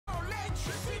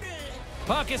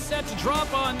Puck is set to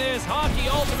drop on this Hockey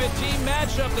Ultimate Team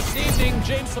matchup this evening.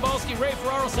 James Cybulski, Ray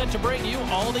Ferraro set to bring you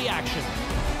all the action.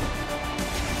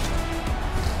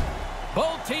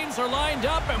 Both teams are lined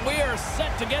up, and we are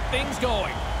set to get things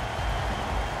going.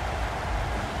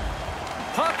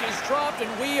 Puck is dropped,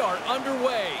 and we are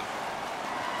underway.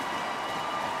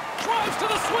 Drives to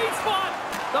the sweet spot.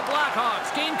 The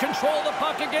Blackhawks gain control of the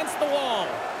puck against the wall.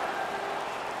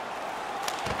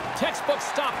 Textbook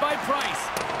stop by Price.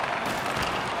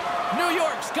 New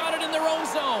York's got it in their own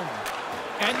zone.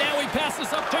 And now he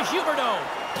passes up to Huberdeau.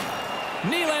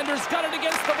 Nylander's got it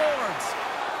against the boards.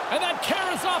 And that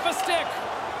carries off a stick.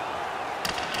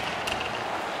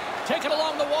 Taken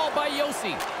along the wall by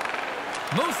Oshie.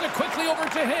 Moves it quickly over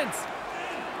to Hintz.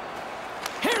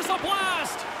 Here's a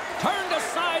blast. Turned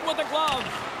aside with a glove.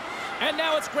 And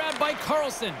now it's grabbed by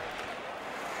Carlson.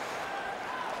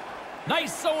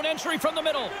 Nice zone entry from the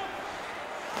middle.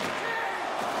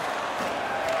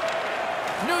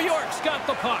 New York's got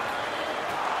the puck.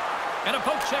 And a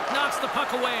poke check knocks the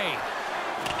puck away.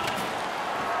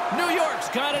 New York's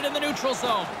got it in the neutral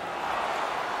zone.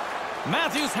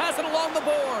 Matthews has it along the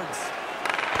boards.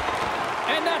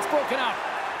 And that's broken up.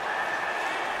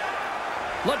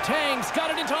 Letang's got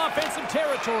it into offensive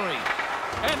territory.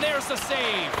 And there's the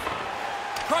save.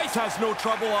 Price has no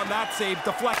trouble on that save.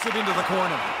 Deflects it into the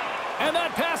corner. And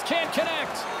that pass can't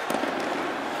connect.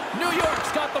 New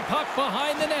York's got the puck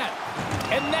behind the net.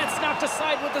 And that's knocked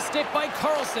aside with the stick by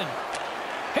Carlson.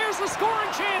 Here's the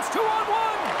scoring chance,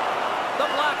 2-on-1. The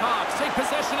Blackhawks take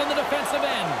possession in the defensive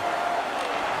end.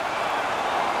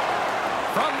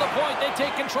 From the point, they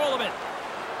take control of it.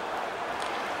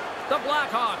 The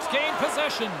Blackhawks gain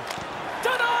possession.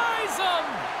 Denies them!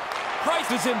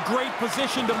 Price is in great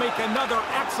position to make another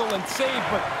excellent save,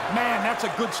 but man, that's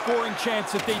a good scoring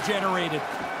chance that they generated.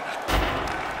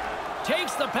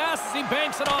 Takes the pass as he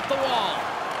banks it off the wall.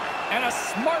 And a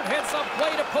smart heads-up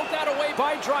play to poke that away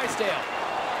by Drysdale.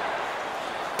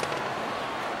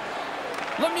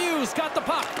 Lemieux's got the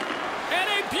puck. And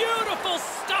a beautiful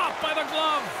stop by the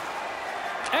glove.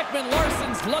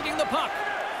 Ekman-Larsson's lugging the puck.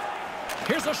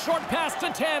 Here's a short pass to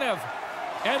Tanev.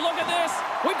 And look at this.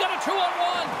 We've got a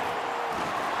 2-on-1.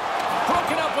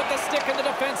 Broken up with the stick in the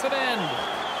defensive end.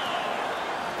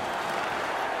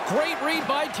 Great read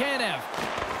by Tanev.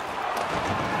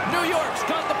 New York's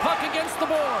got the puck against the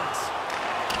boards.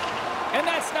 And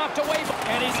that's knocked away.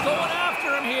 And he's going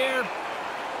after him here.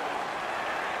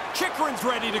 Chychrun's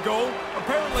ready to go.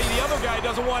 Apparently the other guy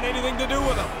doesn't want anything to do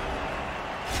with him.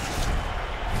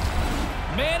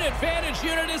 Man advantage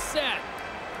unit is set.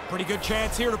 Pretty good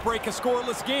chance here to break a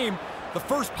scoreless game. The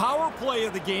first power play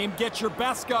of the game gets your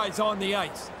best guys on the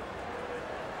ice.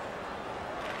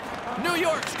 New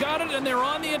York's got it, and they're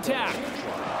on the attack.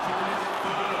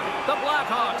 The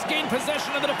Blackhawks gain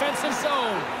possession of the defensive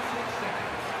zone.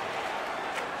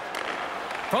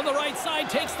 From the right side,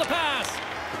 takes the pass.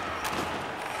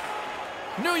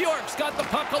 New York's got the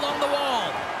puck along the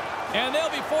wall. And they'll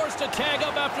be forced to tag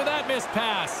up after that missed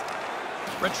pass.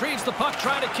 Retrieves the puck,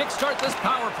 trying to kickstart this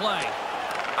power play.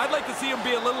 I'd like to see him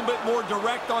be a little bit more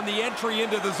direct on the entry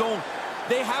into the zone.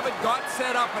 They haven't got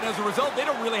set up, and as a result, they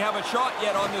don't really have a shot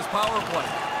yet on this power play.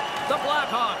 The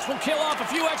Blackhawks will kill off a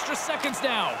few extra seconds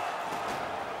now.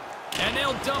 And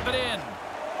they'll dump it in.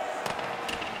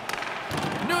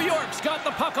 New York's got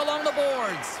the puck along the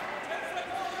boards.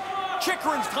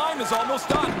 Chychrun's time is almost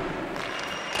done.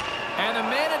 And the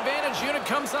man advantage unit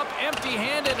comes up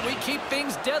empty-handed. We keep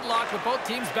things deadlocked with both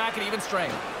teams back at even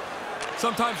strength.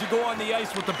 Sometimes you go on the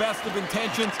ice with the best of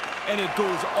intentions, and it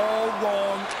goes all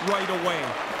wrong right away.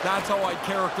 That's how I'd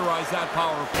characterize that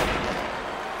power play.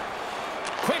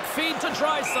 Quick feed to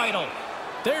Draisaitl.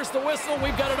 There's the whistle.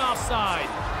 We've got it offside.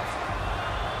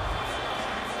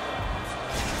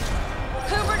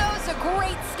 Huberdeau's a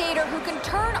great skater who can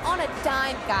turn on a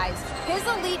dime, guys. His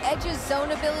elite edges zone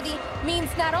ability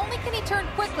means not only can he turn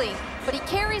quickly, but he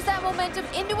carries that momentum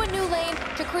into a new lane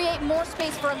to create more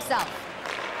space for himself.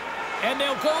 And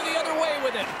they'll go the other way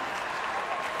with it.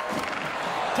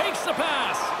 Takes the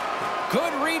pass.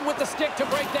 Good read with the stick to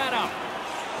break that up.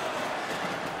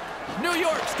 New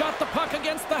York's got the puck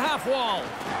against the half wall.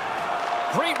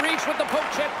 Great reach with the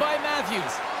poke check by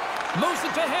Matthews. Moves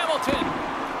it to Hamilton.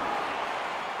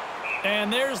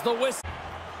 And there's the whistle.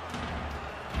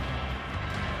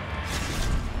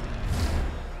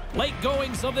 Late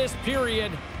goings of this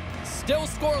period. Still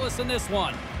scoreless in this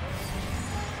one.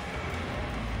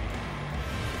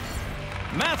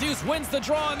 Matthews wins the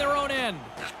draw on their own end.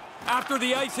 After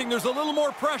the icing, there's a little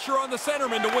more pressure on the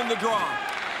centerman to win the draw.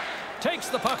 Takes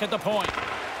the puck at the point.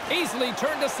 Easily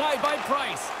turned aside by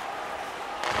Price.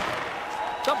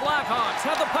 The Blackhawks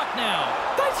have the puck now.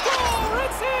 They score!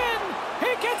 It's in!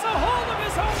 He gets a hold of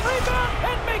his own rebound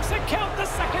and makes it count the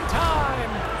second time.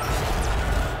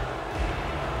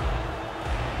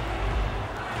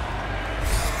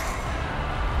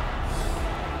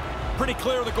 Pretty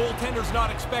clear the goaltender's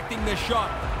not expecting this shot.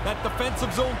 That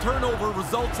defensive zone turnover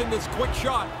results in this quick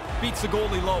shot. Beats the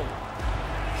goalie low.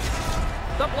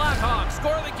 The Blackhawks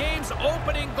score the game's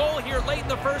opening goal here late in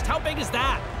the first. How big is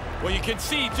that? Well, you can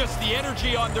see just the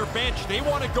energy on their bench. They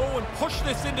want to go and push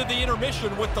this into the intermission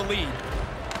with the lead.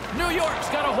 New York's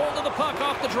got a hold of the puck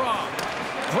off the draw.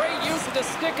 Great use of the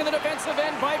stick in the defensive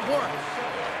end by Bork.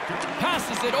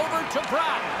 Passes it over to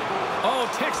Pratt. Oh,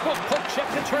 textbook poke check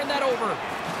to turn that over.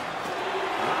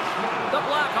 The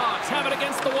Blackhawks have it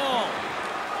against the wall.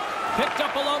 Picked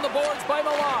up along the boards by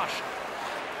Milosh.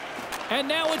 And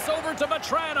now it's over to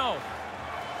Vetrano.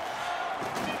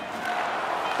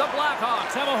 The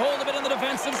Blackhawks have a hold of it in the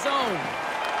defensive zone.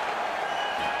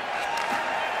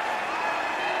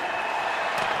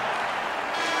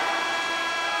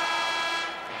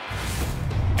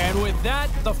 And with that,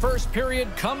 the first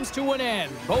period comes to an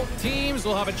end. Both teams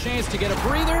will have a chance to get a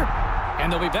breather,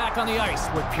 and they'll be back on the ice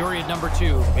with period number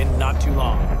 2 in not too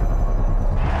long.